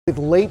With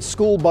late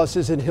school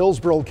buses in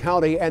Hillsborough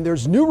County, and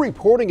there's new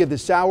reporting at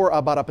this hour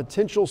about a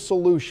potential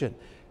solution.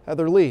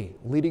 Heather Lee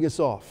leading us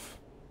off.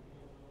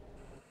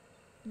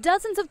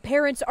 Dozens of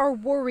parents are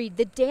worried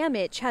the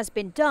damage has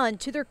been done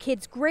to their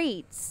kids'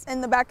 grades.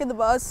 In the back of the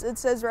bus, it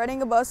says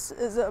riding a bus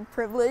is a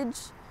privilege,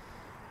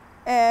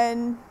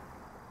 and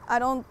I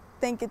don't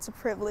think it's a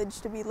privilege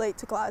to be late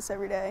to class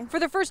every day. For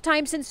the first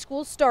time since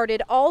school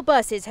started, all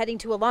buses heading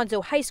to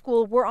Alonso High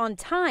School were on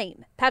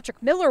time.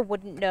 Patrick Miller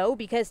wouldn't know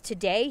because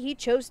today he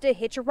chose to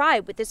hitch a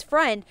ride with his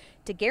friend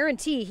to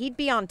guarantee he'd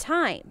be on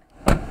time.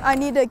 I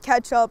need to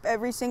catch up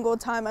every single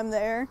time I'm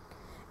there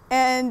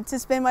and to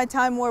spend my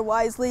time more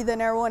wisely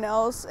than everyone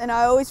else, and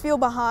I always feel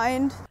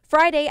behind.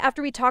 Friday,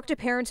 after we talked to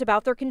parents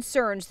about their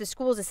concerns, the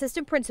school's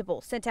assistant principal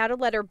sent out a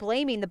letter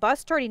blaming the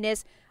bus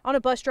tardiness on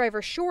a bus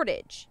driver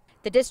shortage.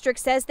 The district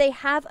says they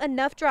have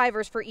enough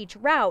drivers for each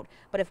route,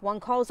 but if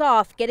one calls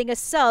off, getting a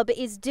sub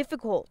is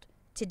difficult.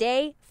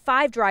 Today,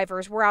 5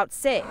 drivers were out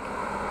sick.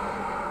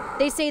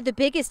 They say the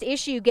biggest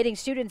issue getting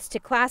students to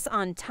class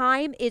on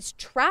time is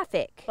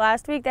traffic.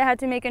 Last week, they had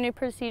to make a new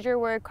procedure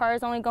where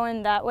cars only go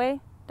in that way,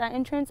 that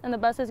entrance, and the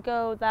buses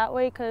go that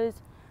way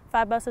because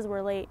 5 buses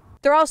were late.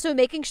 They're also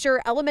making sure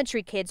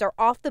elementary kids are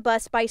off the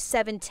bus by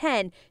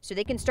 7:10 so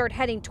they can start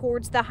heading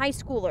towards the high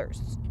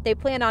schoolers. They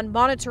plan on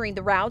monitoring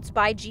the routes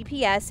by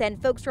GPS, and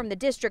folks from the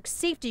district's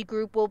safety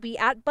group will be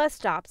at bus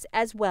stops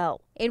as well.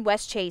 In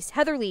West Chase,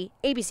 Heather Lee,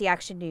 ABC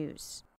Action News.